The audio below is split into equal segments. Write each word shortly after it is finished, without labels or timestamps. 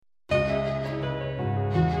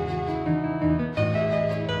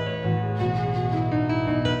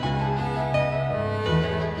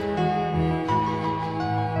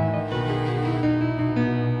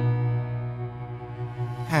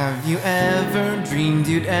never dreamed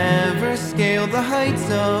you'd ever scale the heights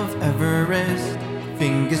of Everest.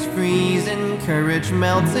 Fingers freezing, courage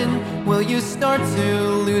melting. Will you start to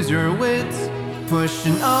lose your wits?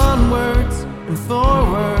 Pushing onwards and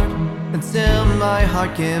forward until my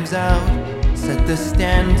heart gives out. Set the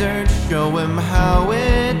standard, show him how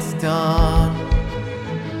it's done.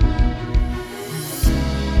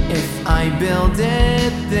 If I build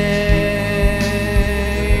it, they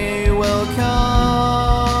will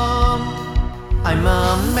come. I'm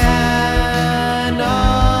a man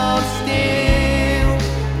of steel.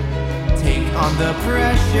 Take on the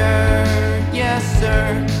pressure, yes sir,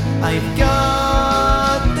 I've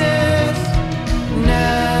got this.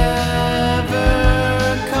 Never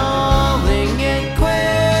calling it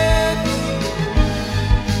quits.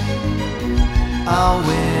 I'll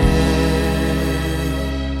win.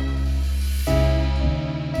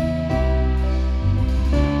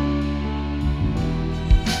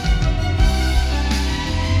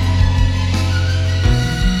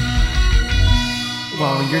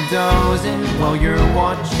 While you're dozing, while you're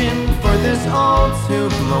watching for this all to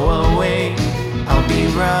blow away, I'll be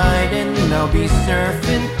riding, I'll be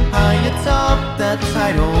surfing high atop that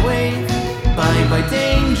tidal wave. Bye bye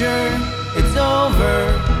danger, it's over,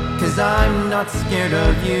 'cause I'm not scared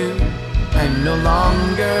of you. I'm no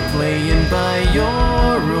longer playing by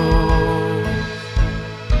your rules.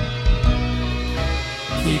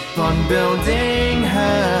 Keep on building,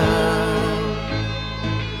 hell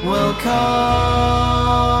will come.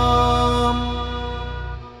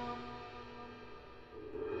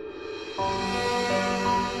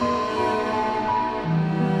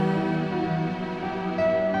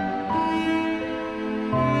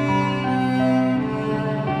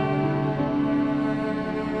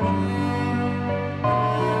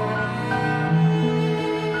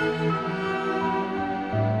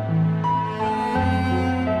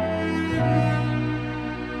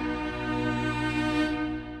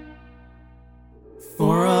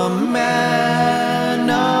 For a man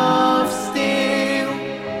of steel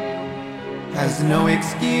has no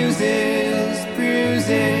excuses,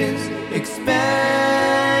 bruises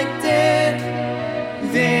expected.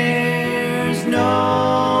 There's no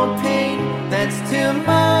pain that's too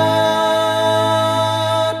much.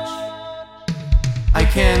 I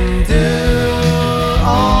can do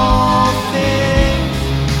all things,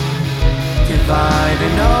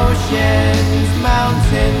 dividing oceans,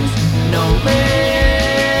 mountains, no limits.